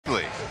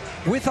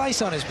with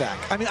ice on his back.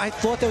 I mean, I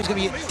thought that was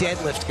going to be a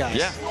deadlift, guys.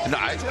 Yeah, no,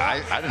 I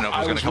didn't know if it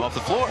was going to come off the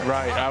floor.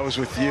 Right, I was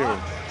with you.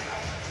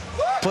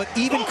 But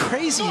even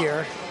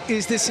crazier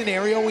is the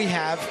scenario we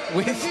have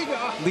with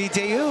Lee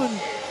Dayin.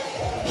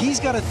 He's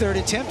got a third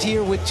attempt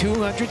here with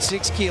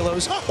 206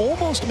 kilos.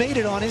 Almost made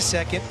it on his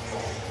second.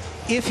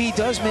 If he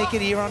does make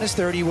it here on his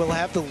third, he will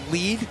have the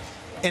lead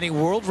and a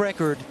world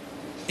record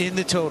in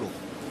the total.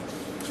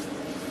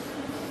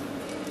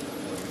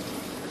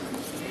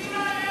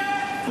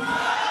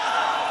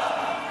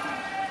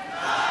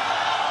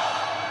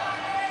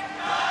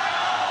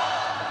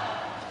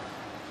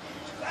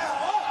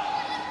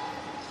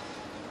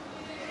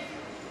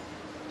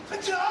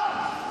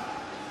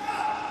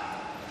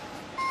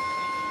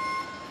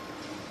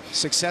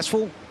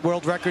 Successful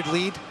world record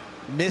lead,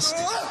 missed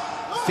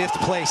 5th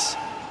place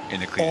In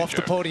the clean and off the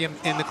jerk. podium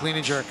in the clean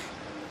and jerk,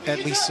 at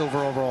least silver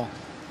overall.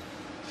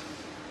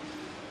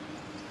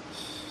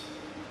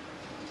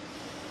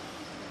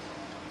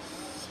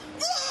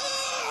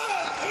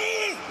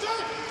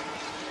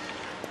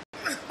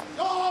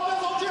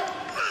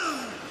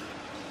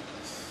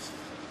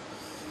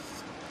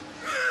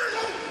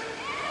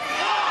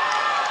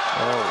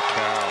 Oh,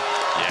 cow.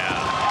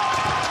 Yeah.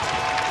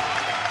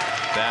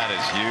 That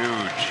is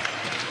huge.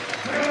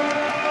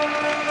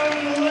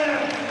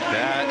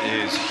 That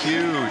is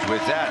huge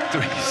with that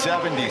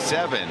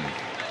 377.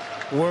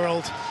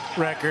 World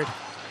record.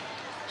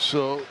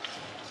 So,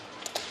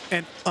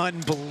 An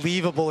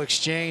unbelievable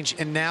exchange,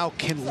 and now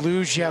can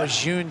Liu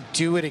Xiaojun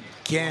do it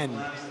again?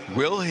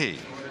 Will he?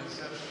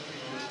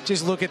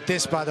 Just look at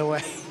this, by the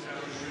way.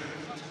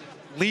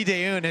 Lee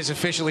Dayin has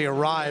officially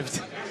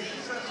arrived.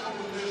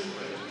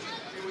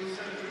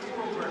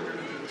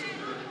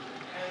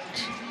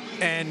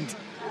 And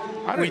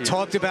we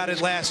talked about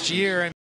it last year. I